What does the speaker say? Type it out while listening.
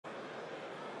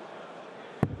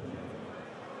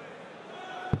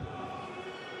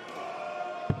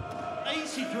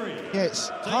Yeah, it's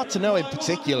hard to know in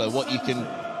particular what you can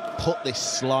put this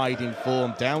sliding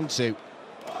form down to.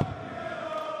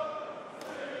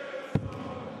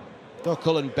 Joe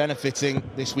Cullen benefiting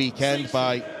this weekend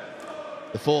by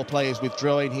the 4 players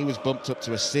withdrawing. He was bumped up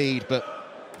to a seed, but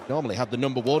normally had the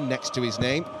 #1 next to his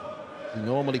name. He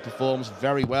normally performs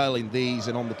very well in these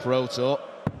and on the Pro Tour.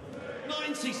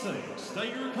 96,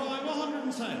 David Mackay,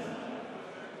 110.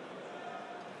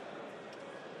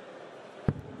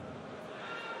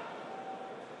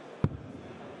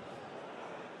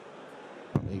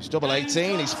 He's double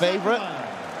 18, his favourite.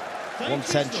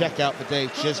 110 checkout for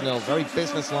Dave Chisnell. Very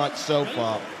businesslike so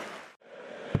far.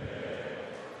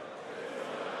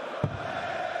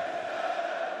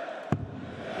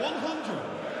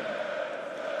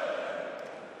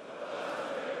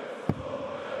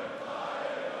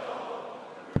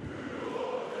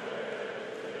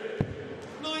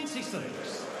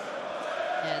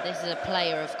 Yeah, this is a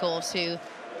player, of course, who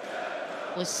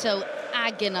was so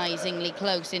agonisingly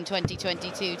close in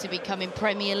 2022 to becoming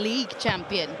Premier League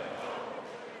champion.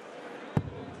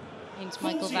 Against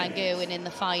Michael van Gerwen in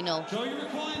the final.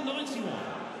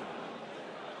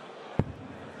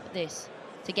 This,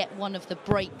 to get one of the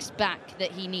breaks back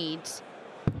that he needs.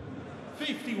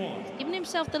 51. He's given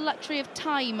himself the luxury of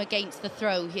time against the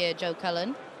throw here, Joe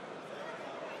Cullen.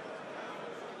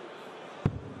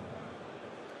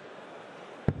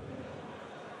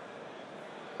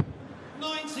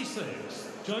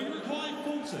 Joe Mackay,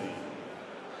 40.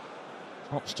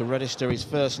 Hops to register his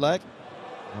first leg.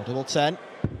 Now double 10.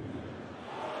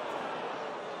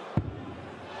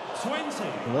 20.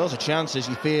 Well, those are chances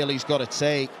you feel he's got to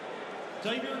take.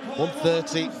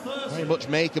 130, very much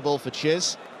makeable for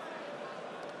Chiz.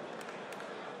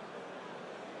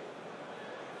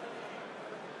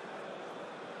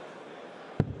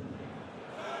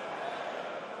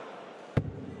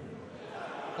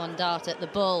 One dart at the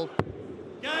bull.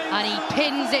 And he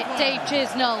pins it, Dave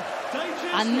Chisnell.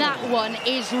 And that one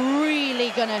is really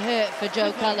going to hurt for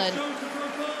Joe Cullen.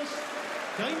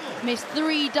 Missed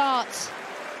 3 darts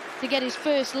to get his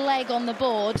first leg on the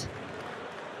board.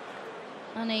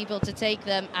 Unable to take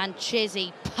them, and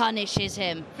Chizzy punishes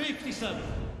him. 57.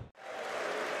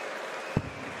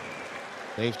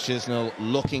 Dave Chisnell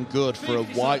looking good for a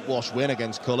whitewash win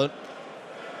against Cullen.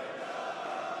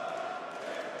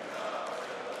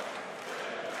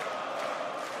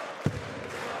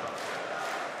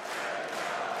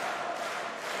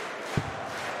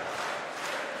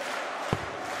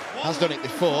 Has done it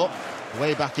before,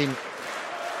 way back in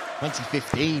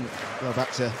 2015. Go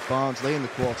back to Barnsley in the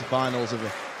quarterfinals of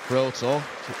the Pro Tour.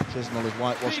 Chisnell has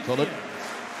whitewashed Cullen.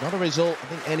 Not a result I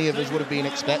think any of us would have been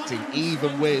expecting,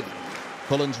 even with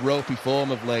Cullen's ropey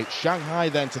form of late. Shanghai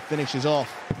then to finish us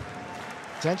off.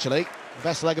 Potentially the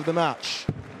best leg of the match.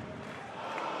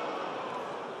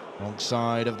 Wrong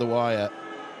side of the wire.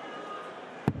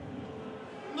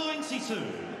 92.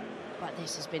 But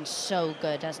this has been so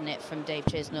good, hasn't it, from Dave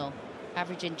Chisnell?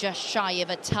 Averaging just shy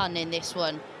of a ton in this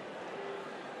one.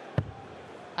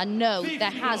 And no,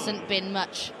 there hasn't been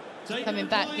much coming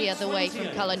back the other way from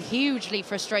Cullen. Hugely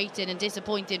frustrating and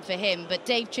disappointing for him, but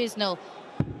Dave Chisnell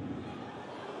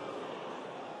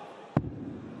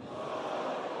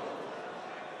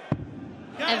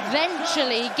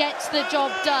eventually gets the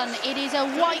job done. It is a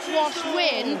whitewash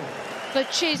win for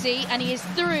Chizzy, and he is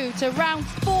through to round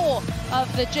 4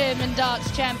 of the German Darts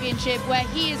Championship, where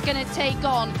he is going to take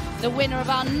on the winner of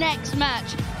our next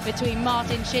match between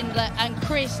Martin Schindler and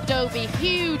Chris Dobey.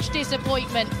 Huge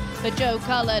disappointment for Joe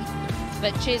Cullen,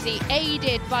 but Chizzy,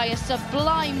 aided by a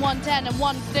sublime 110 and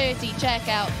 130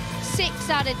 checkout, 6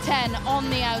 out of 10 on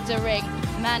the outer ring,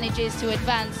 manages to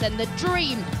advance, and the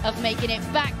dream of making it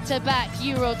back-to-back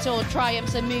Euro Tour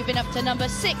triumphs and moving up to number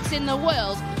 6 in the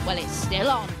world, well, it's still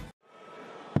on.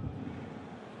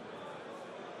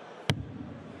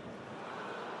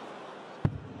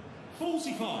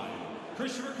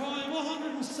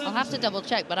 I'll have to double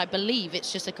check, but I believe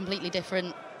it's just a completely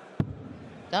different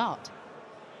dart.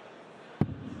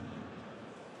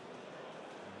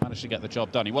 Managed to get the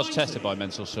job done. He was tested by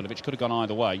Mensur Suljovic, could have gone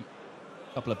either way.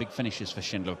 A couple of big finishes for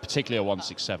Schindler, particularly a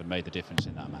 167 made the difference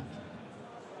in that match.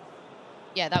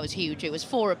 Yeah, that was huge. It was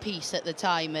 4 apiece at the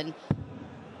time, and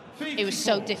it was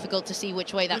so difficult to see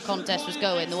which way that contest was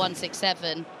going. The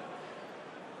 167.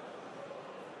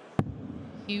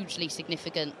 Hugely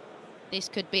significant. This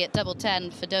could be at double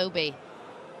 10 for Dobey.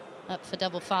 Up for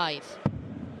double 5.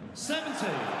 70.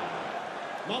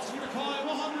 Martin Mackay,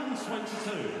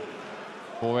 122.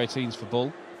 418s for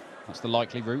Bull. That's the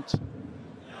likely route.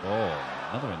 Oh,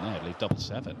 another in there, I believe, double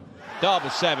 7. Double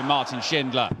 7, Martin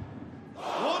Schindler.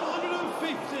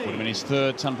 150. Would have been his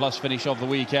 3rd ton plus finish of the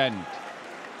weekend.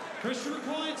 Christian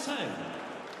required 10.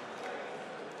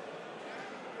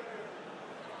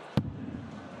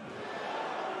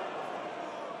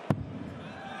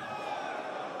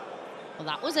 Well,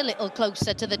 that was a little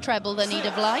closer to the treble than he'd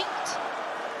have liked.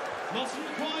 Martin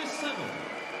requires 7.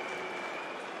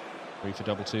 3 for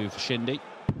double 2 for Shindy.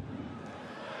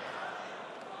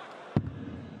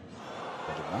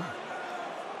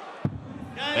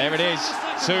 There it is,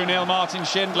 2-0 Martin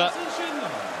Schindler.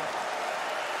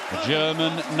 The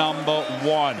German number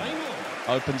 1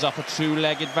 opens up a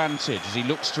 2-leg advantage as he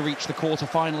looks to reach the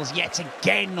quarterfinals yet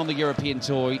again on the European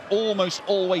Tour. He almost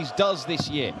always does this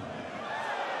year.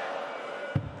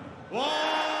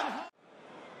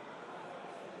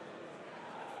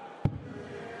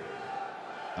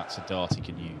 That's a dart he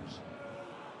can use.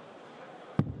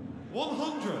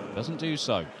 100. Doesn't do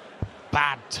so.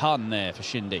 Bad ton there for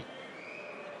Shindy.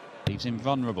 Leaves him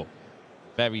vulnerable.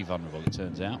 Very vulnerable, it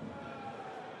turns out.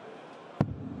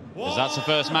 As that's the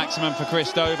first maximum for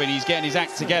Chris Dobey. He's getting his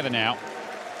act together now.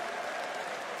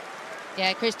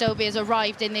 Yeah, Chris Dobey has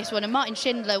arrived in this one, and Martin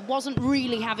Schindler wasn't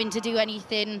really having to do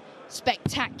anything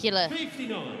spectacular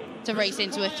 59. to race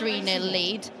into a 3-0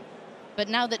 lead. But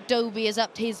now that Dobey has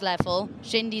upped his level,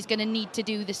 Shindy's going to need to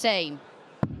do the same.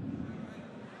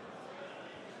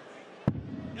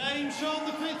 Game shown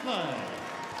the 5th leg.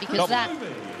 Because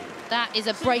that is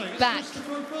a break back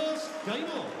Game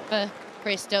on. for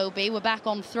Chris Dobey. We're back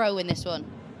on throw in this one.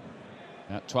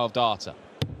 12 darter.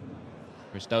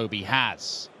 Chris Dobey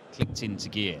has clicked into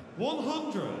gear.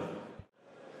 100.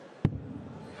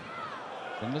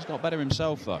 Schindler's got better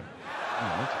himself, though.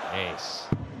 Oh, look at this.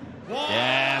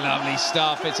 Yeah, lovely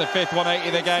stuff. It's a 5th 180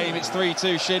 of the game. It's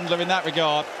 3-2 Schindler in that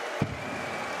regard.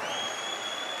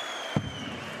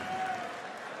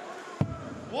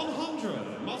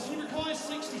 Martin requires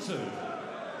 62.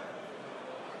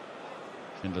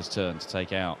 Schindler's turn to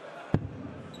take out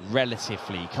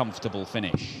relatively comfortable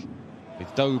finish.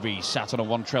 With Dobey sat on a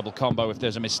 1 treble combo if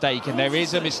there's a mistake, and there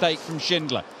is a mistake from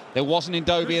Schindler. There wasn't in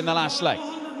Dobey in the last leg.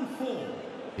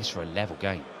 This for a level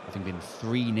game, having been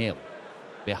 3-0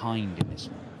 behind in this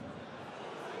one.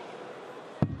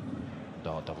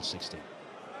 Dart double 60.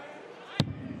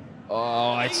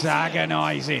 Oh, it's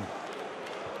agonising.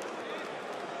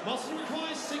 Martin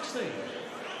requires 60.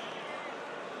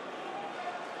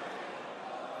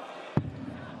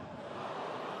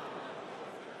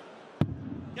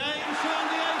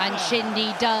 And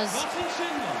Shindy does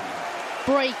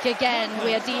break again.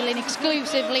 We are dealing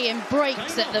exclusively in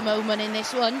breaks at the moment in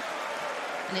this one.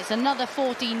 And it's another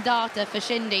 14 darter for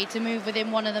Shindy to move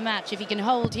within 1 of the match. If he can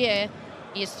hold here,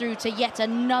 he is through to yet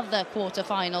another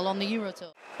quarter-final on the Euro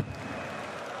Tour.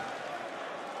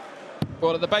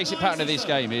 Well, the basic pattern of this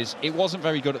game is it wasn't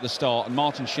very good at the start, and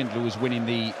Martin Schindler was winning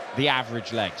the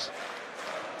average legs.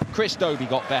 Chris Dobey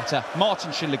got better,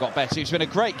 Martin Schindler got better. It's been a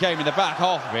great game in the back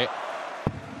half of it,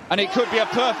 and it could be a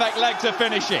perfect leg to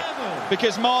finish it,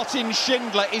 because Martin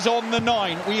Schindler is on the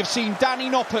 9. We have seen Danny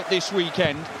Noppert this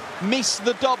weekend miss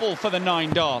the double for the 9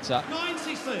 darter.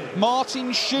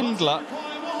 Martin Schindler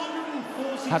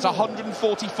has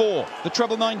 144. The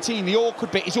treble 19, the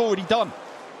awkward bit, is already done.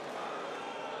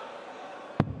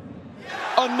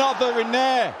 Another in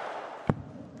there.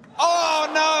 Oh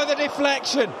no, the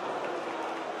deflection.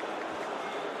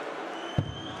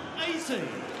 80.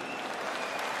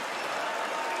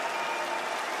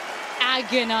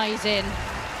 Agonising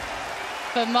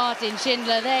for Martin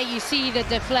Schindler. There you see the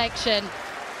deflection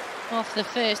off the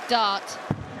first dart.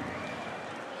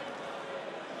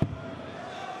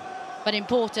 But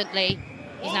importantly,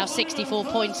 he's now 64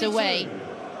 points away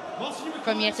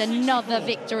from yet another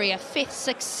victory, a 5th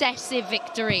successive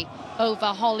victory over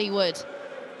Hollywood.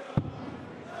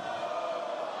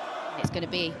 It's going to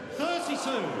be 32.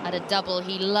 at a double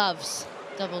he loves,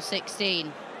 double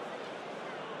 16.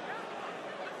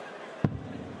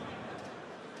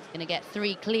 He's going to get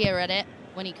 3 clear at it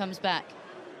when he comes back.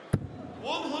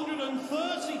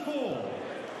 134.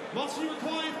 Martin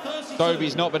required 32.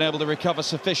 Dobey's not been able to recover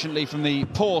sufficiently from the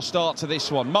poor start to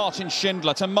this one. Martin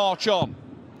Schindler to march on.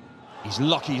 He's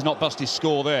lucky he's not bust his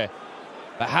score there.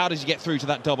 But how does he get through to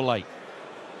that double 8?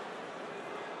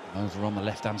 Over on the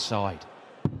left-hand side.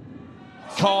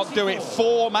 Can't do it.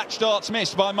 4 match darts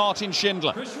missed by Martin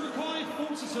Schindler. Christian required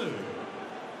 42.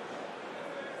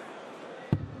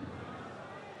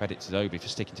 Credit to Dobey for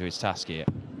sticking to his task here.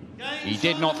 He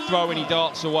did not throw any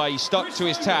darts away. He stuck to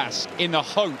his task in the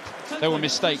hope there were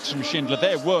mistakes from Schindler.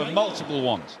 There were multiple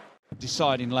ones.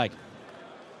 Deciding leg.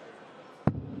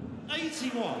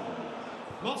 81.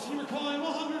 Martin required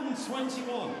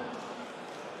 121.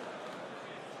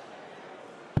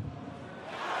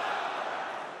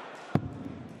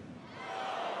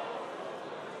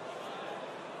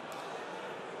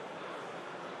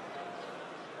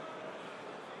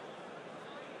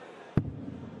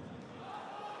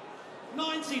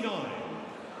 99.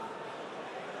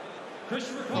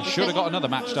 He should have got another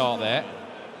match start there.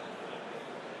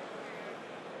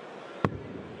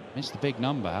 Missed the big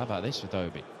number. How about this for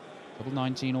Dobie? Double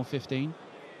 19 or 15?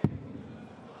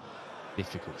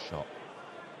 Difficult shot.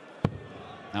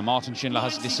 Now Martin Schindler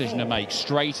has a decision to make.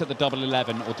 Straight at the double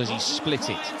 11, or does he split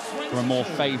it for a more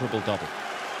favourable double?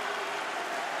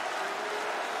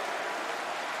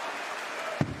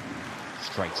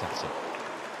 Straight at it.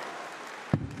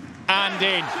 And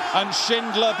in. And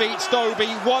Schindler beats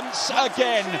Dobie once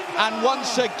again. And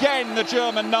once again, the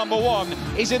German number one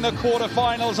is in the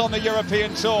quarterfinals on the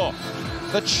European Tour.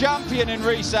 The champion in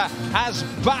Riesa has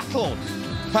battled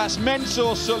past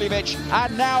Mensur Suljovic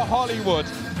and now Hollywood.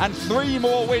 And 3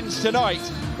 more wins tonight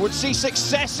would see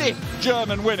successive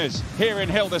German winners here in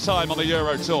Hildesheim on the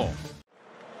Euro Tour.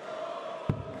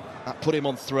 That put him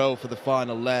on throw for the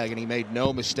final leg, and he made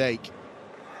no mistake.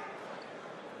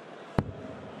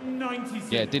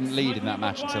 Yeah, didn't lead in that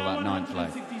match until that 9th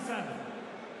leg.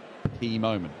 Key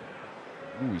moment.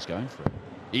 Ooh, he's going for it.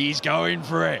 He's going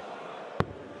for it.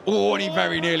 Oh, and he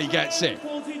very nearly gets it.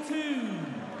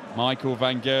 Michael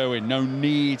van Gerwen, no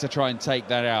need to try and take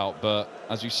that out, but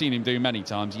as we've seen him do many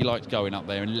times, he likes going up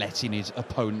there and letting his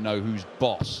opponent know who's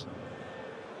boss.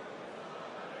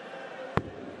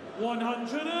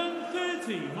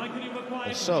 130.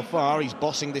 Well, so far, he's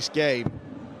bossing this game.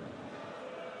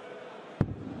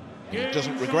 He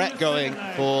doesn't regret going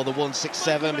for the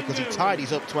 167 because he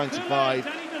tidies up 25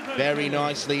 very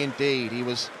nicely indeed. He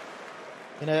was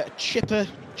in a chipper,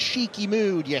 cheeky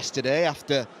mood yesterday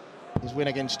after his win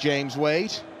against James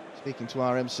Wade. Speaking to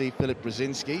our MC Philip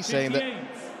Brzezinski, saying that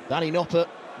Danny Noppert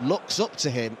looks up to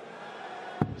him,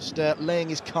 just laying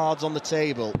his cards on the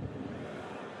table.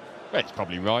 Well, it's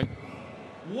probably right.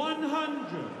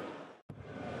 100.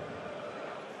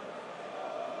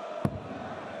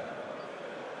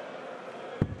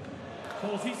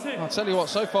 I'll tell you what,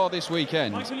 so far this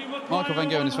weekend, Michael van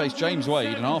Gerwen has faced James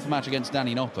Wade and half a match against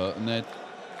Danny Noppert, and they're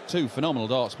 2 phenomenal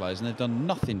darts players, and they've done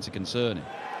nothing to concern him.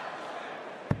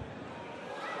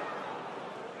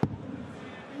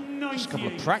 Just a couple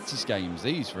of practice games,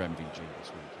 these, for MVG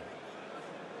this weekend.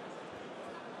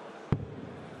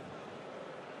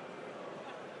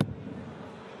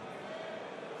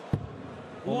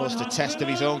 Almost a test of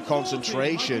his own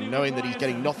concentration, knowing that he's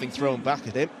getting nothing thrown back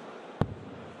at him.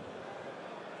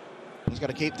 He's got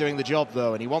to keep doing the job,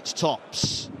 though, and he wants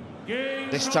tops.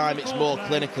 This time it's more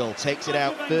clinical. Takes it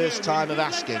out first time of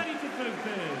asking.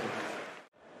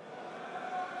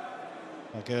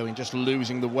 Going just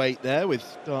losing the weight there with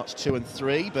darts 2 and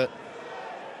 3, but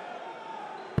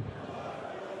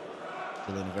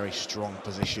still in a very strong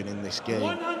position in this game.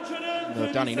 No,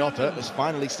 Danny Noppert has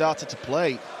finally started to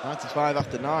play. 95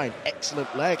 after 9.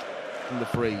 Excellent leg from the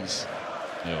freeze.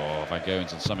 Oh, Van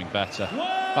Gerwen's on something better.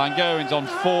 Van Gerwen's on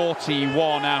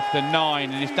 41 after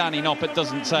 9, and if Danny Noppert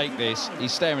doesn't take this,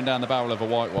 he's staring down the barrel of a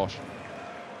whitewash.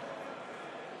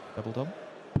 Double double?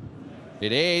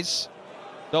 It is.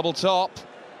 Double top.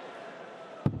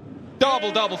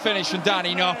 Double finish from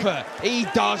Danny Noppert. He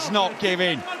does not give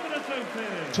in.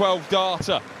 12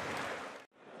 darter.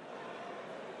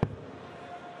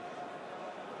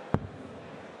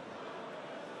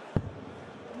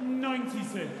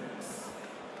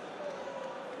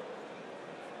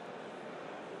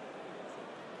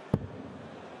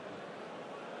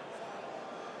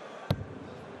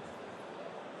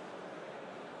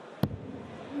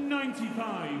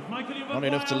 Not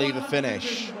enough to leave a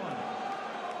finish.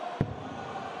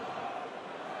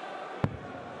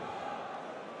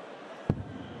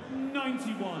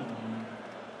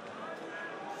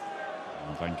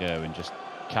 Van Gerwen just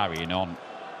carrying on.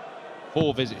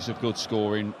 4 visits of good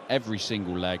scoring, every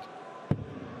single leg.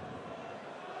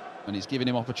 And it's giving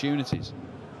him opportunities.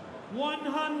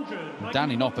 100.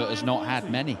 Danny Noppert has not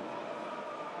had many.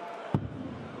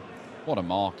 What a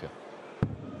marker.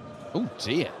 Oh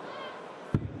dear.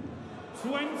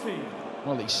 20.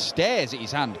 Well, he stares at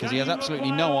his hand because he has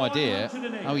absolutely no idea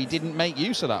how he didn't make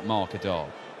use of that marker dog.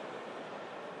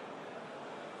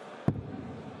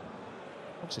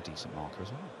 Looks a decent marker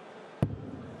as well.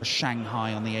 For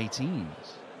Shanghai on the 18s.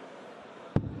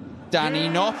 Danny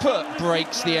Noppert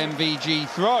breaks the MVG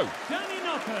throw. Danny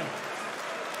Noppert.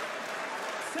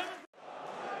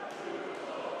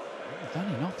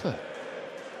 Danny Noppert.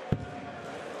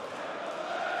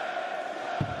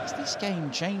 Is this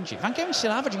game changing? Van Gerwen's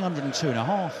still averaging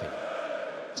 102.5 here.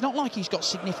 It's not like he's got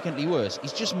significantly worse.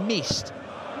 He's just missed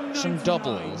some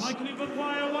doubles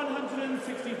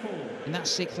in that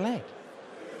 6th leg.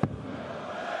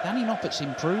 Danny Noppert's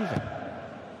improving.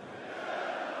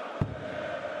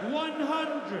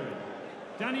 100.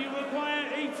 Danny require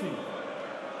 80.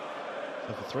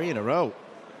 So for 3 in a row.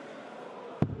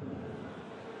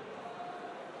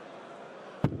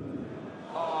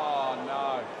 Oh,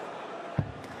 no.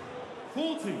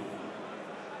 40.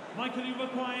 Michael, you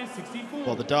require 64.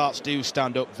 Well, the darts do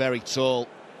stand up very tall.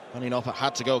 Danny Noppert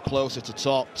had to go closer to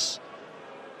tops.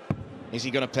 Is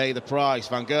he going to pay the price?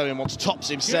 Van Gerwen wants tops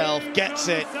himself, gets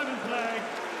it.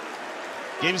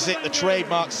 Gives it the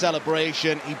trademark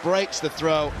celebration. He breaks the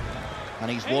throw,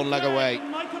 and he's 1 leg away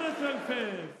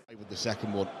with the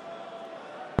second one.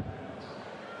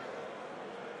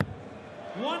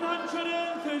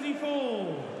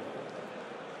 134.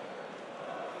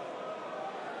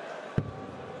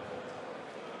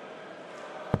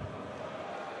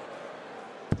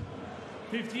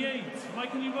 58.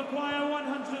 Michael, you require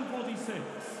 146.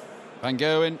 Van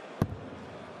Gerwen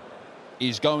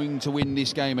is going to win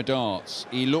this game of darts.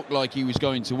 He looked like he was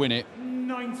going to win it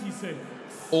 96.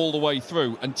 all the way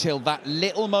through until that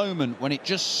little moment when it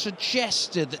just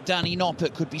suggested that Danny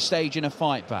Noppert could be staging a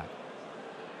fight back.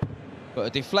 But a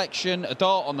deflection, a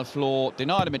dart on the floor,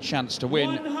 denied him a chance to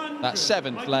win that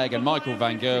 7th leg, and Michael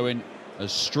Van Gerwen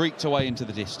has streaked away into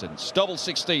the distance. Double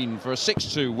 16 for a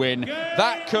 6-2 win.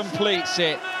 That completes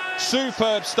it.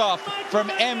 Superb stuff from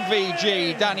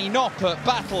MVG. Danny Noppert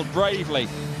battled bravely,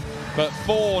 but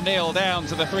 4-0 down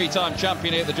to the 3-time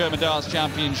champion at the German Darts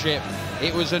Championship.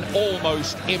 It was an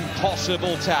almost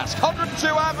impossible task. 102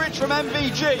 average from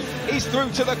MVG. He's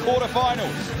through to the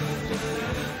quarterfinals.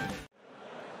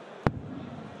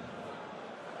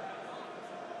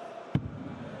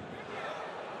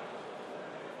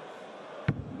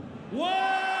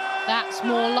 That's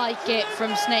more like it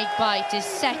from Snakebite, his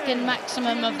second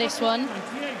maximum of this one.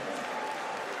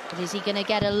 But is he going to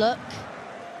get a look?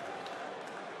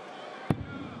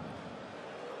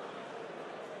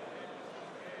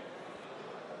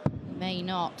 May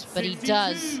not, but he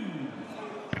does.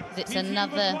 It's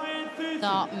another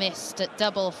dart missed at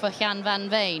double for Jan van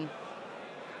Veen.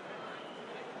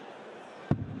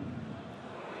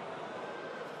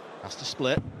 Has to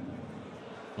split.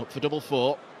 Up for double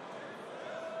 4.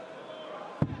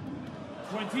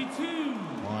 22.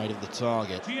 Wide of the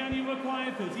target. Gianni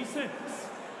required 36.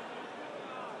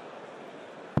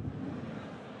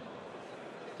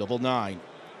 Double 9.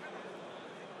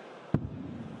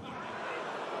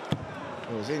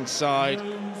 Goes inside.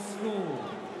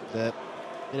 The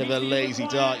bit of a lazy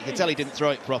dart. You can tell he didn't throw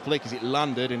it properly because it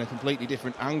landed in a completely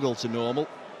different angle to normal.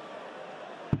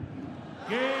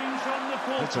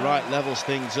 Peter Wright levels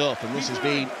things up, and this has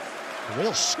been a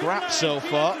real scrap so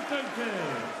far.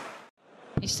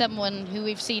 He's someone who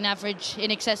we've seen average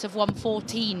in excess of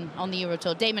 114 on the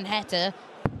Eurotour. Damon Heta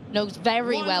knows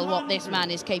very well what this man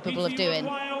is capable of doing.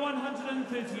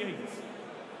 138.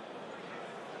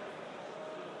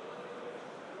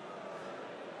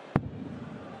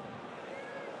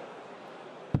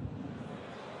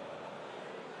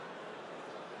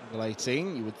 Well,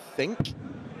 18, you would think.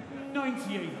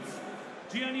 98.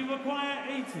 Gianni require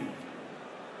 80.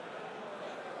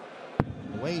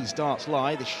 The way his darts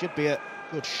lie, this should be a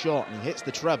good shot, and he hits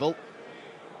the treble.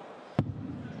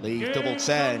 Lead double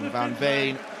 10. Van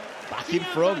Veen back in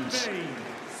front.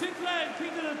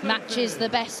 Matches the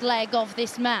best leg of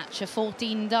this match, a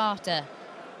 14-darter.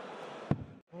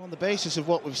 Well, on the basis of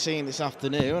what we've seen this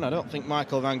afternoon, I don't think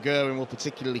Michael Van Gerwen will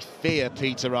particularly fear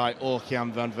Peter Wright or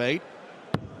Jan van Veen.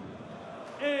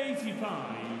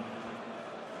 85.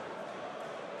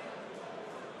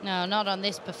 No, not on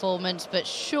this performance, but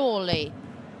surely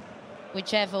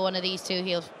whichever one of these two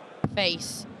he'll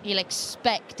face, he'll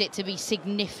expect it to be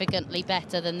significantly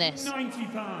better than this.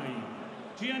 95.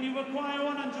 Gianni require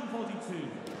 142.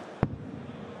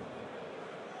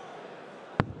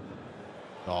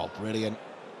 Oh, brilliant.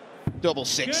 Double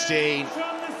 16.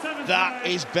 That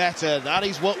is better. That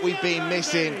is what we've been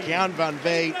missing. Jan van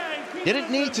Veen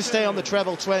didn't need to stay on the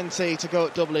treble 20 to go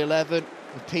at double 11.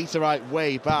 With Peter Wright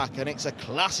way back, and it's a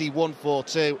classy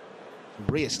 1-4-2 to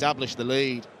re-establish the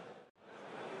lead.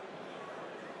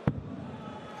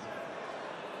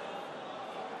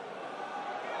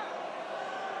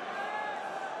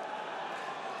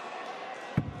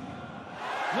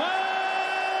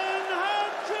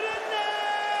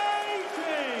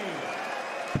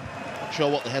 Not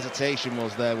sure what the hesitation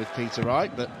was there with Peter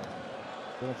Wright, but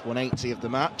fourth 180 of the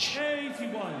match.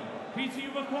 81. Peter, you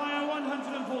require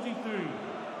 143.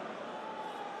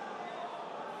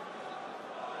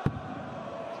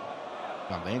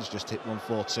 Van Veen's just hit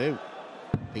 1-4-2.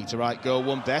 Peter Wright go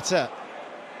one better.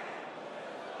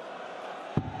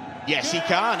 Yes, he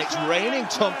can. It's raining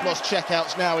ton plus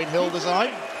checkouts now in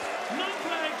Hildesheim.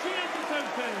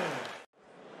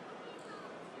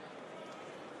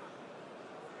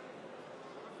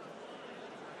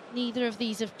 Neither of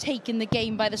these have taken the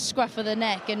game by the scruff of the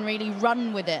neck and really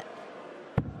run with it.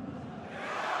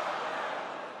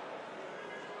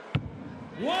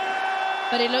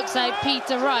 But it looks like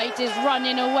Peter Wright is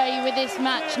running away with this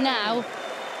match now.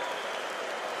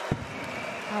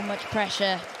 How much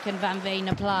pressure can Van Veen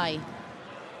apply?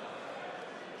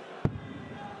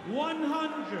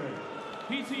 100.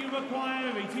 Peter, you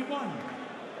require 81.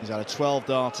 He's had a 12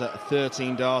 darter, a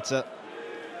 13 darter.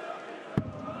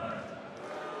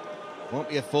 Won't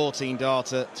be a 14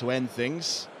 darter to end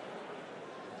things.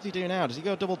 What does he do now? Does he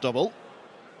go double-double?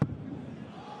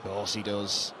 Of course he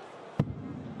does.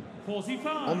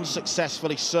 45.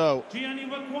 Unsuccessfully so. Gianni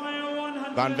require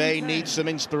 110. Van Veen needs some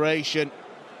inspiration.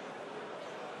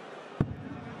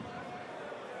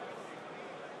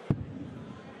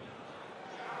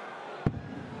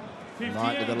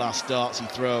 Right with the last darts he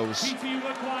throws.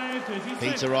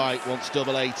 Peter Wright wants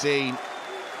double 18.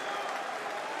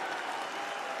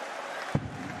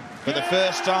 For the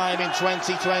first time in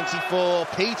 2024,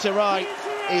 Peter Wright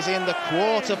is in the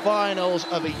quarter-finals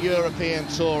of a European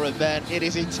Tour event. It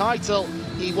is a title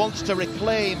he wants to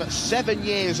reclaim 7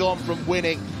 years on from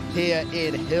winning here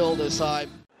in Hildesheim.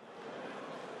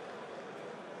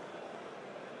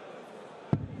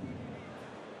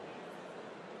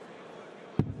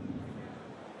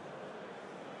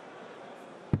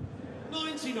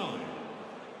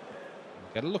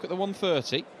 Get a look at the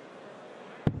 130.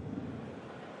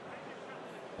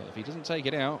 But if he doesn't take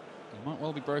it out, he might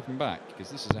well be broken back, because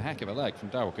this is a heck of a leg from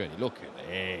Daryl Gurney. Look at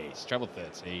this, treble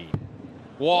 13.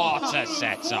 What a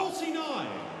setup!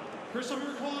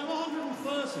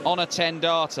 On a 10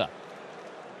 darter.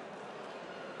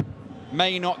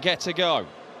 May not get to go.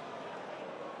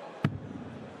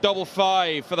 Double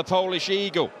 5 for the Polish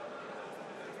Eagle.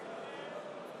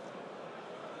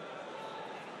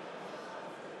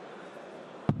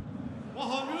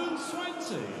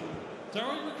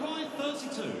 Daryl required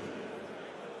 32.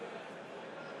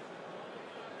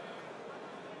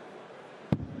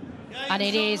 And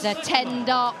it is a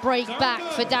 10-dart break back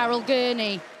for Daryl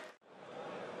Gurney.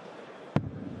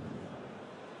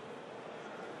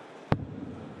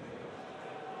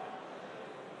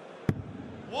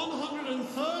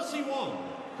 $131.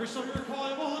 Christopher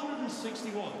required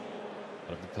 161. Out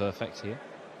of the perfect here.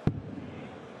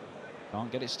 Can't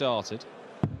get it started.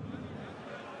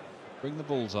 Bring the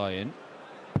bullseye in.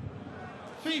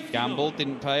 Gamble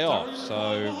didn't pay off,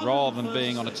 so rather than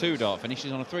being on a 2-dart finish,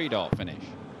 he's on a 3-dart finish.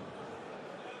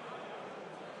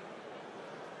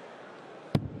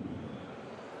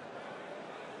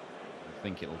 I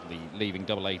think it'll be leaving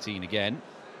double 18 again.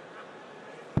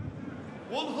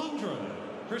 100.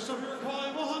 Christopher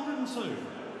required 102.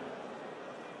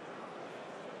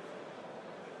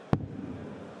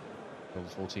 Double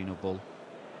 14 or bull.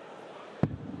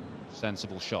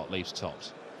 Sensible shot, leaves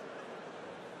tops.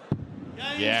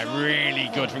 Yeah,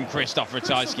 really good from Krzysztof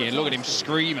Ratajski, and look at him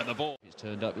scream at the ball. He's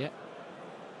turned up yet.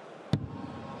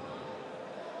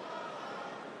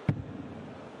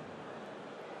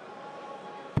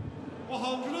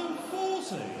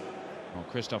 Well,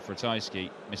 Krzysztof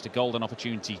Ratajski missed a golden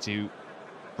opportunity to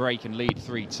break and lead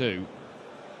 3-2.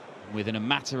 Within a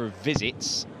matter of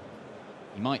visits,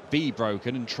 he might be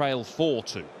broken and trail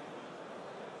 4-2.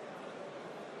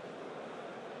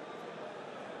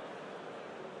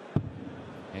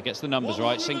 Gets the numbers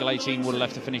right. Single 18 would have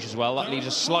left to finish as well. That leaves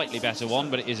a slightly better one,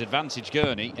 but it is advantage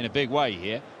Gurney in a big way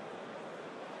here.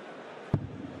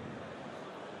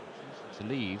 To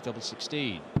leave double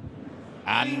 16.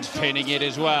 And pinning it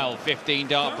as well.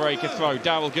 15-dart breaker throw.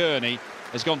 Daryl Gurney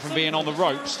has gone from being on the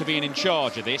ropes to being in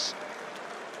charge of this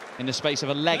in the space of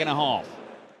a leg and a half.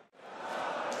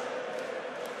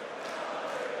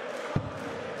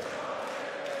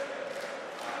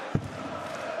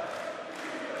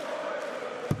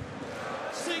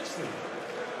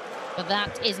 But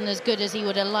that isn't as good as he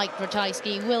would have liked.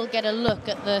 Ratajski will get a look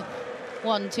at the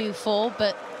 1-2-4,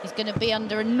 but he's going to be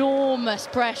under enormous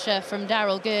pressure from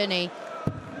Daryl Gurney.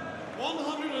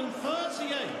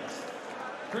 138.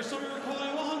 Christopher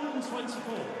required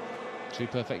 124. 2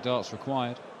 perfect darts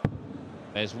required.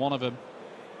 There's one of them.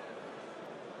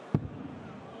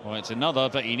 Well, it's another,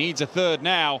 but he needs a third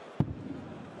now.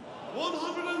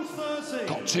 130.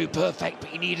 Got 2 perfect, but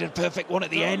he needed a perfect one at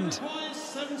the end.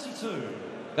 72.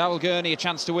 Daryl Gurney a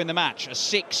chance to win the match. A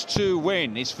 6-2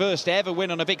 win. His first ever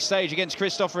win on a big stage against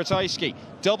Krzysztof Ratajski.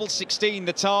 Double 16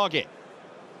 the target.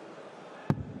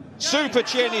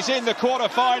 Superchin is in the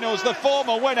quarter-finals. The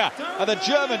former winner of the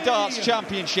German Darts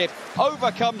Championship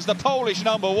overcomes the Polish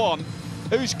 #1,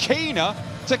 who's keener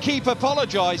to keep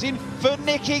apologising for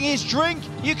nicking his drink.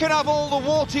 You can have all the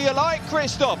water you like,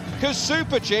 Christoph, because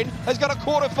Superchin has got a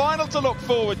quarter-final to look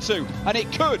forward to, and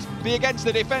it could be against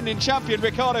the defending champion,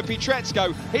 Riccardo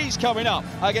Pietreczko. He's coming up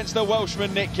against the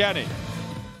Welshman, Nick Kenny.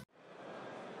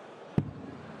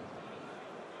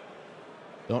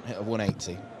 Don't hit a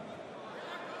 180.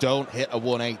 Don't hit a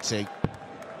 180.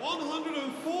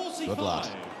 145. Good lad.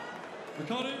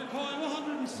 Riccardo require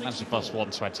 160. That's a plus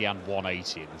 120 and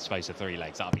 180 in the space of 3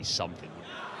 legs. That'd be something.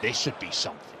 This should be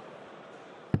something.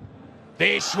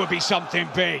 This would be something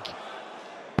big.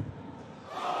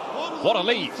 What a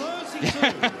lead.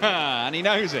 And he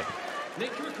knows it.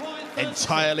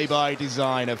 Entirely by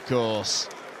design, of course.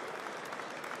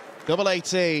 Double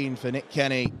 18 for Nick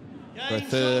Kenny for a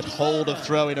third hold of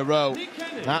throw in a row.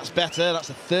 That's better. That's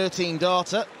a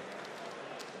 13-darter.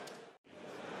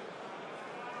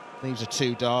 Leaves a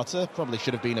 2-darter. Probably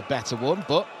should have been a better one,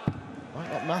 but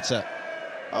might not matter.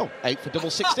 Oh, 8 for double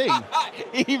 16.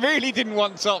 He really didn't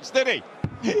want tops, did he?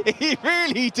 He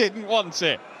really didn't want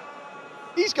it.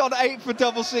 He's got 8 for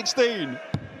double 16.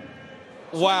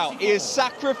 Wow, he has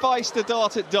sacrificed a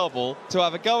dart at double to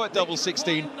have a go at double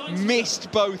 16,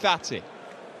 missed both at it.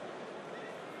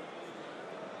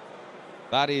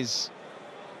 That is,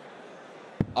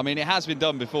 I mean, it has been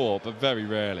done before, but very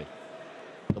rarely.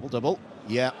 Double-double.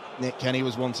 Yeah, Nick Kenny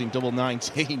was wanting double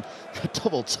 19.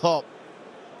 Double top.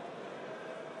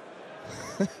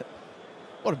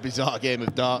 What a bizarre game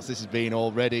of darts this has been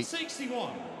already.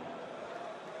 61.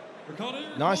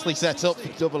 Nicely set up for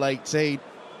double 18.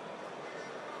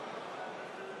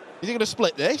 Is he going to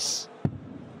split this?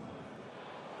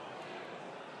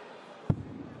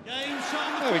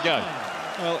 There we go.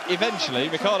 Well, eventually,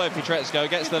 Riccardo Pietreczko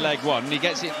gets the leg one, and he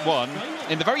gets it one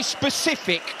in the very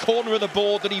specific corner of the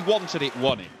board that he wanted it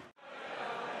one in.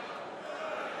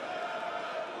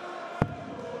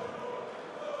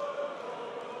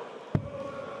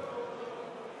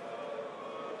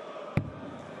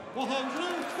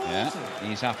 Yeah,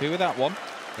 he's happy with that one.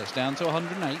 Gets down to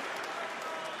 108.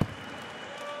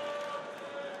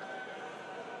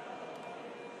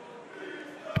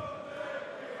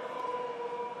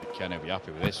 Kenny will be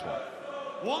happy with this one.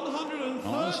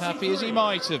 Not as happy as he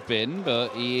might have been, but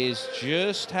he is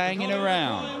just hanging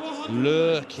around,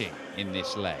 lurking in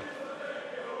this leg.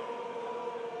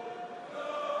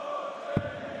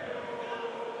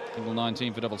 Double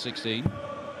 19 for double 16.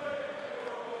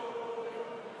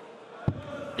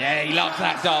 Yeah, he loves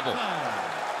that double.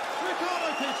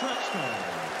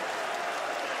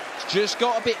 It's just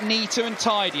got a bit neater and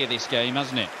tidier this game,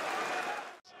 hasn't it?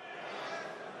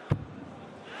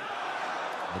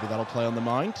 Maybe that'll play on the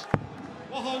mind.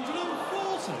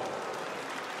 140.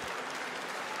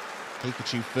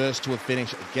 Pikachu first to a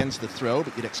finish against the throw,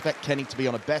 but you'd expect Kenny to be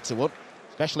on a better one,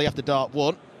 especially after dart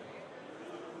 1.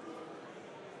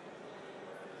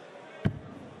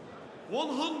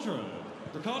 100.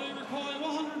 Riccardo require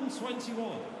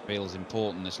 121. Feels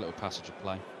important, this little passage of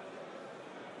play.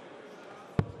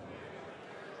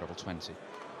 Treble 20.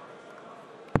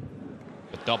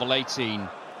 But double 18.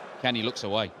 Kenny looks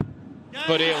away.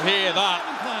 But he'll hear that.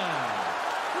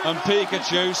 And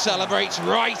Pikachu celebrates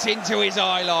right into his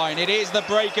eye line. It is the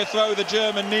breaker throw the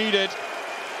German needed.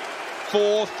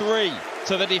 4-3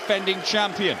 to the defending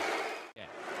champion. Yeah.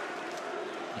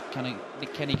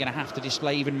 Nick Kenny going to have to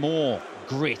display even more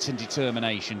grit and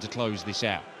determination to close this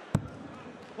out.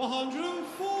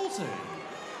 140.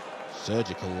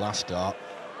 Surgical last dart.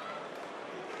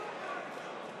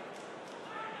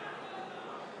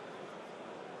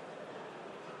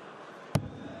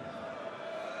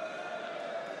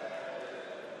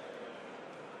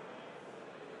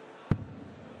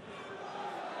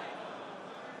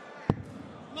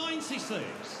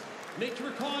 Nick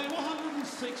require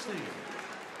 160.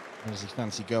 How does he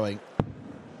fancy going?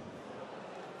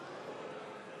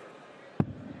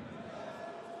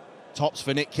 Tops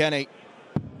for Nick Kenny.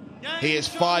 He is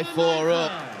 5-4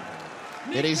 up.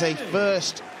 It is a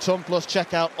first Ton Plus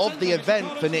checkout of the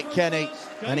event for Nick Kenny,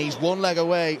 and he's one leg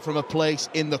away from a place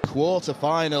in the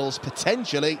quarter-finals,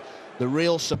 potentially the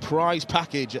real surprise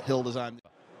package at Hildesheim.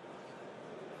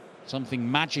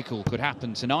 Something magical could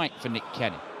happen tonight for Nick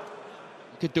Kenny.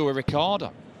 He could do a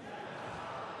Riccardo.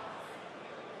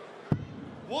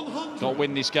 Got to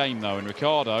win this game though, and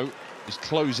Riccardo is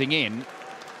closing in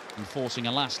and forcing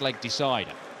a last leg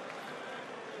decider.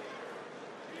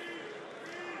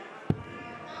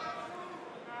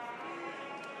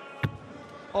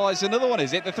 Oh, it's another one,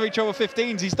 is it? The 3 treble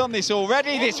 15s. He's done this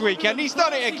already this weekend. He's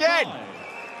done it again.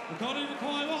 Riccardo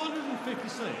require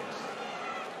 156.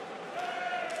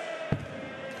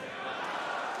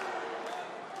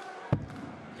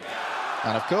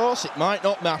 And of course, it might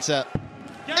not matter.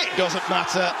 It doesn't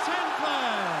matter.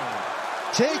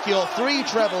 Take your 3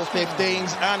 treble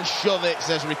 15s and shove it,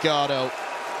 says Ricardo.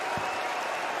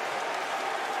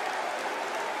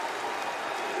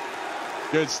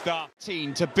 Good start.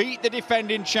 To beat the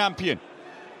defending champion.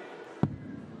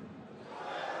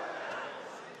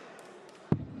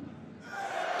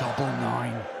 Double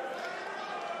 9.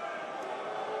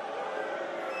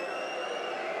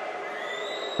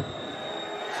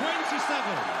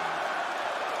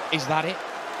 Is that it?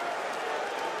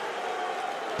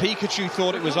 Pikachu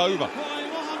thought it was over.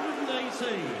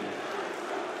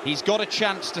 He's got a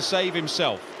chance to save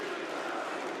himself.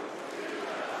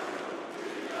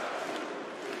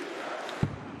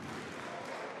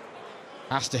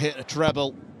 Has to hit a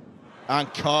treble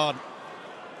and can't.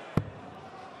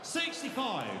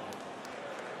 65.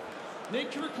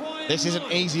 This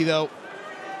isn't easy though.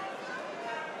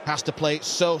 Has to play it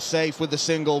so safe with the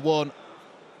single one.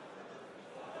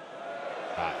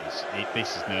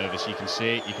 This is nervous. You can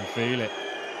see it, you can feel it.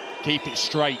 Keep it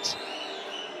straight.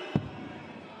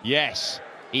 Yes,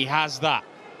 he has that.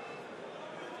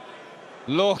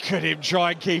 Look at him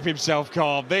try and keep himself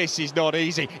calm. This is not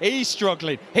easy. He's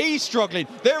struggling. He's struggling.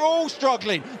 They're all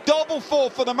struggling. Double 4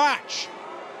 for the match.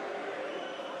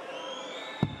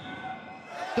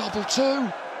 Double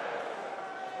 2.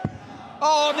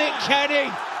 Oh, Nick Kenny.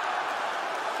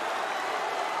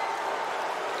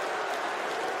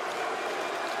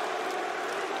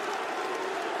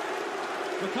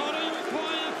 Ricardo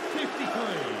requires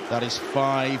 53. That is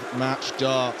 5 match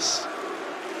darts.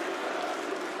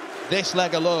 This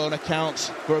leg alone accounts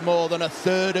for more than a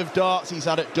third of darts he's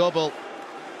had at double.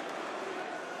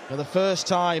 For the first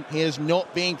time, he has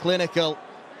not been clinical.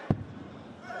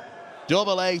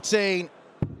 Double 18.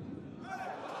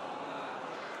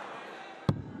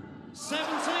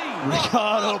 17.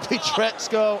 Ricardo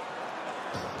Pietreczko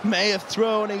may have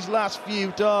thrown his last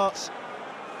few darts.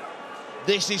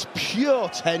 This is pure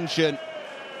tension.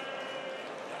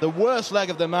 The worst leg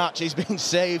of the match has been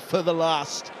saved for the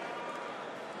last.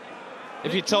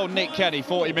 If you told Nick Kenny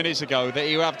 40 minutes ago that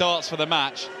he would have darts for the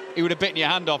match, he would have bitten your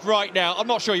hand off. Right now, I'm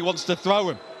not sure he wants to throw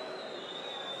him.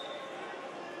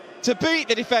 To beat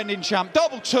the defending champ,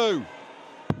 double 2.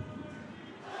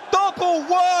 Double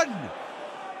 1.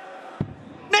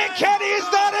 Nick Kenny has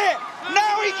done it.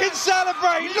 Now he can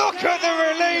celebrate. Look at the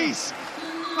release.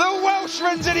 The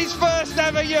Welshman's in his first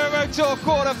ever Euro Tour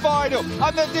quarter-final,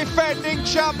 and the defending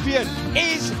champion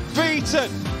is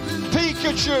beaten.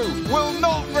 Pikachu will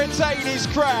not retain his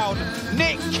crown.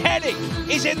 Nick Kenny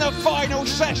is in the final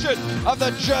session of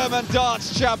the German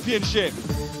Darts Championship.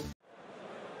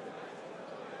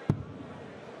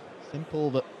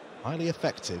 Simple but highly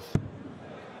effective.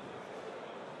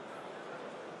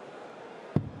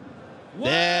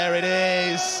 There it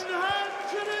is.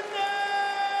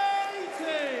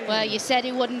 Well, you said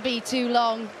it wouldn't be too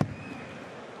long.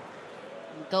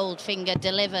 Goldfinger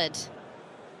delivered.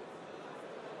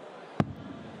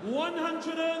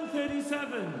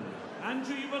 137.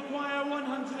 Andrew, you require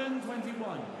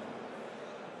 121.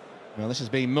 Well, this has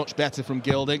been much better from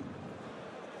Gilding.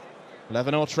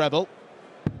 11 or treble.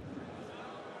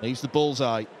 Leaves the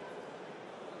bullseye.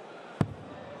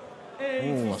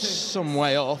 Oh, some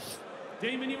way off.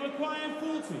 Damon, you require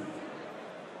 40.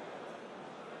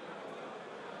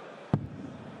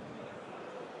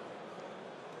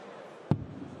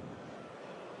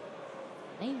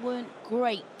 They weren't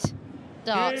great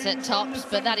darts at tops,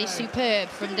 but that is superb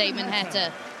from Damon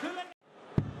Heta.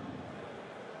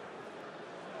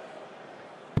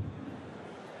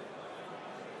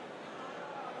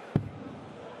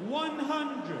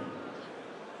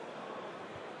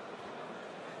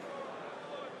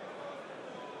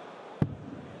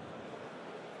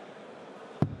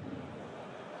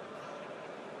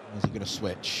 Is he going to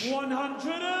switch?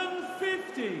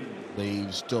 150.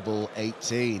 Leaves double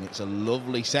 18. It's a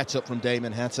lovely setup from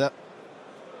Damon Heta.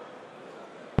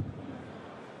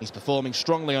 He's performing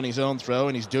strongly on his own throw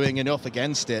and he's doing enough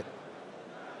against it.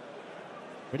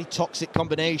 Pretty toxic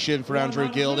combination for Andrew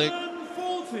Gilding.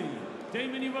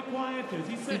 Damon, you require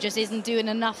 36. Who just isn't doing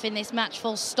enough in this match,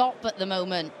 full stop at the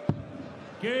moment.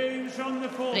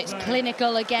 But it's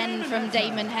clinical again from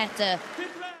Damon Heta.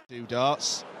 2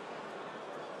 darts.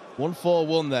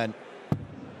 1-4-1 then.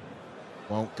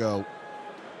 Won't go.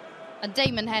 And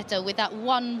Damon Heta, with that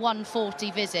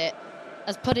 1-140 visit,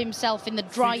 has put himself in the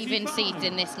driving seat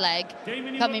in this leg,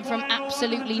 coming from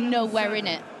absolutely nowhere in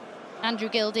it. Andrew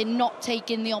Gilding not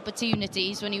taking the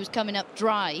opportunities when he was coming up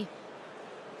dry.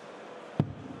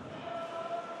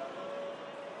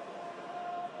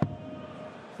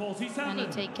 And he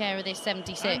take care of this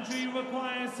 76. Andrew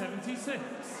requires 76.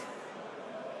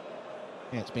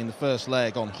 Yeah, it's been the first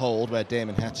leg on hold where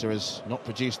Damon Heta has not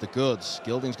produced the goods.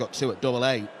 Gilding's got 2 at double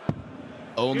 8.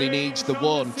 Only needs the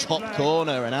 1, top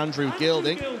corner, and Andrew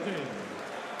Gilding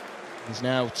is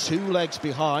now 2 legs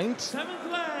behind. 7th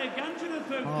leg,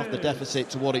 Andrew Half the deficit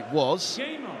to what it was.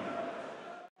 Game on.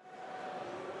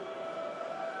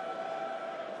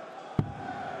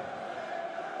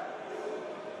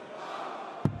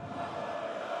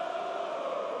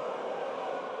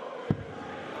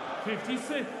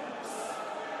 '56.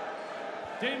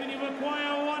 Damon, you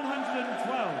require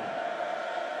 112.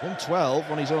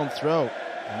 112 on his own throw.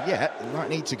 And yet, he might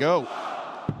need to go.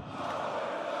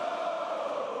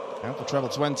 Out for treble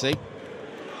 20.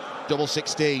 Double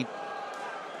 16.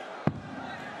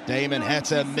 Damon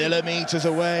Heta millimetres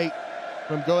away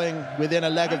from going within a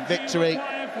leg of victory.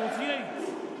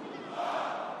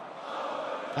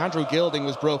 Andrew Gilding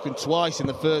was broken twice in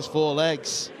the first 4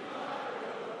 legs.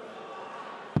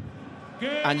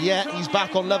 And yet, he's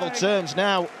back on level terms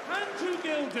now. Andrew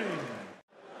Gilding.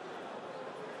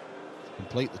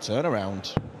 Complete the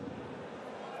turnaround.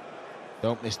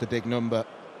 Don't miss the big number.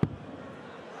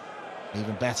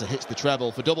 Even better, hits the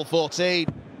treble for double 14.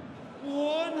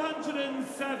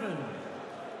 107.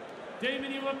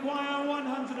 Damon, you require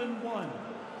 101.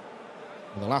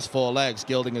 In the last 4 legs,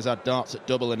 Gilding has had darts at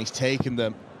double and he's taken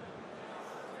them.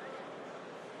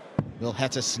 Will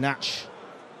Heta snatch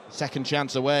second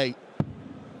chance away?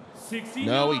 69.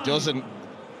 No, he doesn't.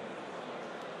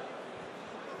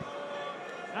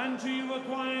 Andrew, you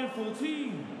require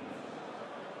 14.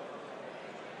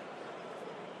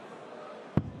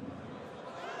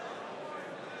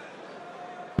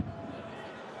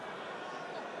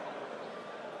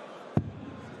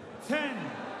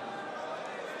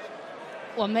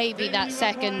 Well, maybe that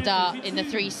second dart in the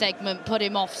 3 segment put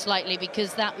him off slightly,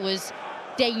 because that was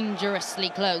dangerously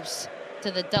close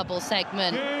to the double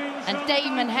segment. And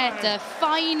Damon Heta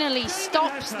finally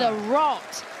stops the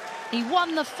rot. He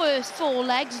won the first 4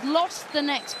 legs, lost the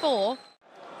next 4.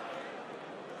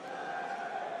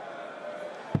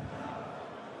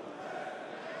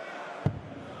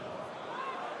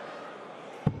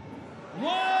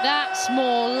 That's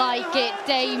more like it,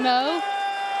 Damo.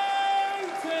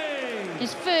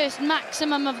 His first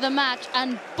maximum of the match,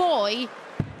 and boy,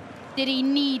 did he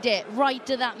need it right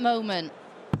to that moment.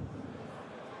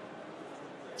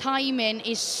 Timing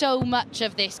is so much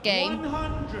of this game.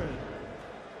 100.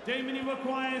 Damon, you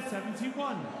require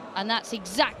 71. And that's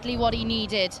exactly what he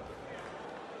needed.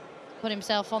 Put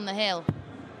himself on the hill.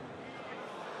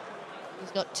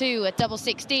 He's got 2 at double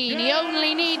 16. He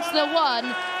only needs the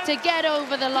 1 to get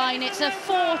over the line. It's a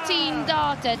 14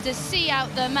 darter to see out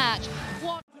the match.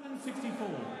 164.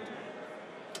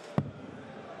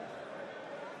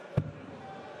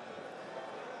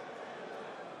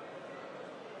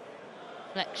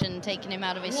 Reflection taking him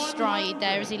out of his stride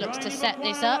there as he looks to set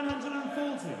this up.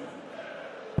 140.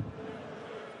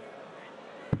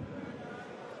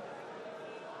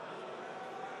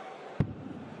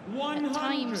 At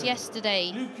times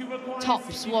yesterday,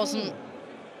 tops wasn't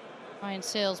Ryan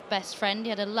Searle's best friend. He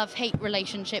had a love-hate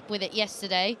relationship with it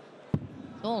yesterday.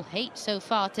 It's all hate so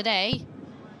far today.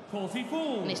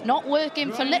 44. And it's not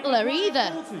working for Littler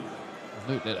either.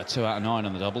 Luke Littler 2 out of 9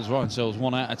 on the doubles. Ryan Searle's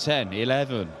 1 out of 10.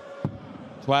 11.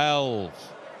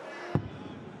 12.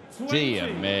 20.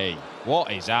 Dear me,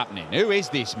 what is happening? Who is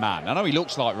this man? I know he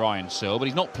looks like Ryan Searle, but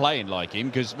he's not playing like him,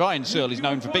 because Ryan Searle is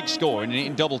known for big scoring and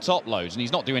hitting double top loads, and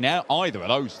he's not doing either of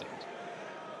those things.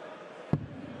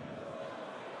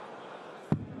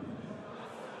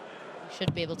 He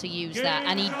should be able to use that,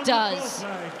 and he does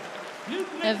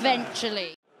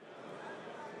eventually.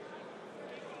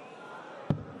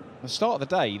 At the start of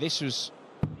the day, this was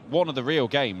one of the real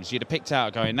games you'd have picked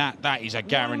out going, that is a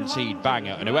guaranteed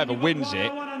banger, and whoever wins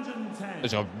it,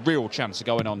 there's a real chance of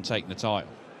going on and taking the title.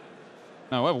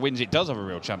 No, whoever wins it does have a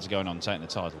real chance of going on and taking the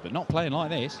title, but not playing like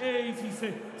this.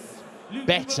 86.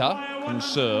 Better from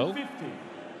Searle.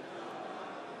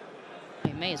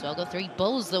 He may as well go 3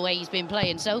 bulls the way he's been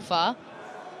playing so far.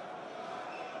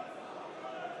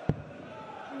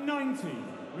 90.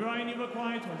 Ryan, you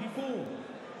require 24.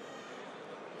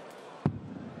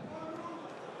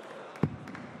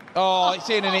 Oh, it's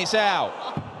in and it's out.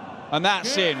 And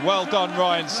that's in. Well done,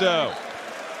 Ryan Searle.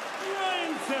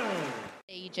 Ryan Searle.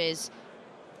 Ages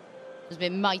has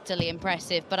been mightily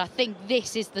impressive, but I think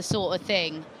this is the sort of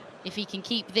thing, if he can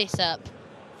keep this up,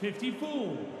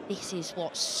 54. this is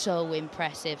what's so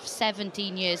impressive.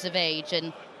 17 years of age,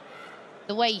 and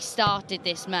the way he started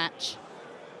this match,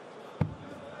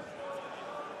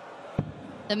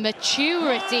 the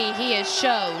maturity he has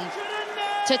shown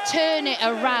to turn it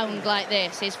around like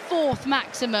this, his 4th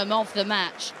maximum of the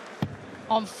match.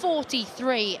 on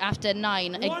 43 after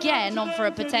 9. Again on for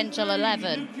a potential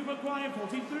 11.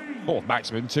 Fourth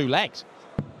maximum, 2 legs.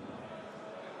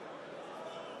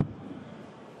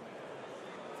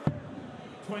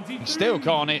 He still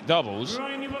can't hit doubles.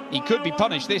 He could be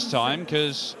punished this time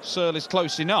because Searle is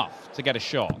close enough to get a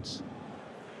shot.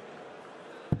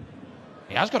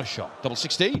 He has got a shot, double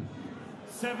 16.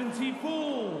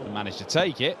 74. Managed to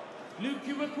take it.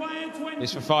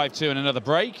 This for 5-2 and another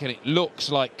break, and it looks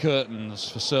like curtains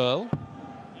for Searle.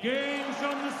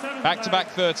 Back-to-back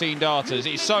 13 darters.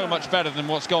 It's so much better than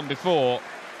what's gone before.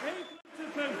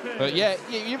 But yeah,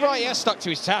 you're right, he has stuck to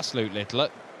his task, Luke Littler.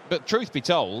 But truth be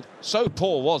told, so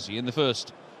poor was he in the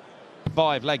first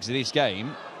 5 legs of this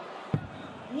game.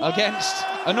 Against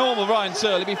a normal Ryan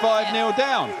Searle, he'd be 5-0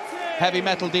 down. Heavy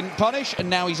Metal didn't punish, and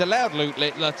now he's allowed Luke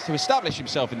Littler to establish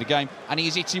himself in the game, and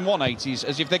he's hitting 180s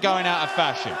as if they're going out of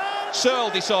fashion. Searle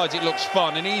decides it looks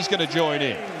fun, and he's going to join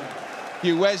in.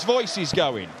 Where's voices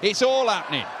going? It's all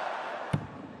happening.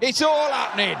 It's all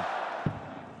happening.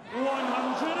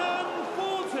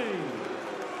 140.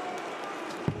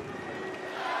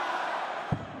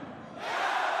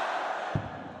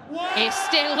 It's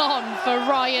still on for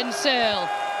Ryan Searle.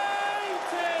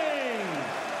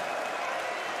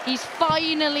 He's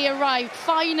finally arrived,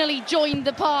 finally joined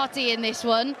the party in this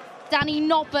one. Danny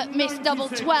Noppert missed double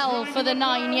 12 for the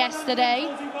 9 yesterday.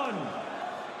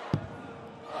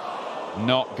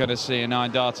 Not going to see a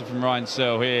 9-darter from Ryan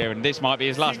Searle here, and this might be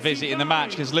his last visit in the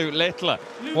match because Luke Littler,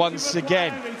 once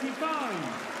again,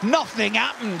 nothing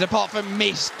happened apart from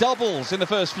missed doubles in the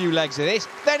first few legs of this.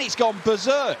 Then it's gone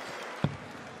berserk.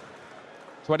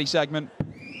 20 segment,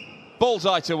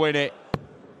 bullseye to win it.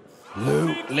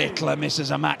 Luke Littler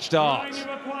misses a match dart.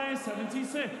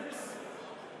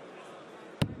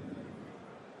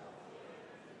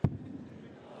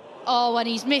 Oh, and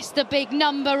he's missed a big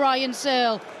number, Ryan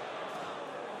Searle.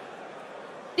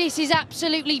 This is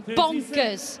absolutely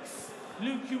bonkers.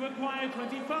 Luke, you require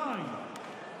 25.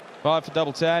 5 for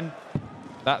double 10.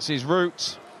 That's his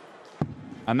route.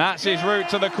 And that's his route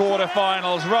to the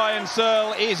quarterfinals. Ryan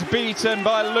Searle is beaten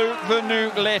by Luke the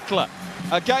Nuke Littler.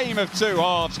 A game of 2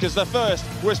 halves, because the first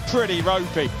was pretty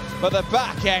ropey, but the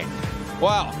back end,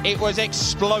 well, it was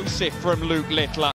explosive from Luke Littler.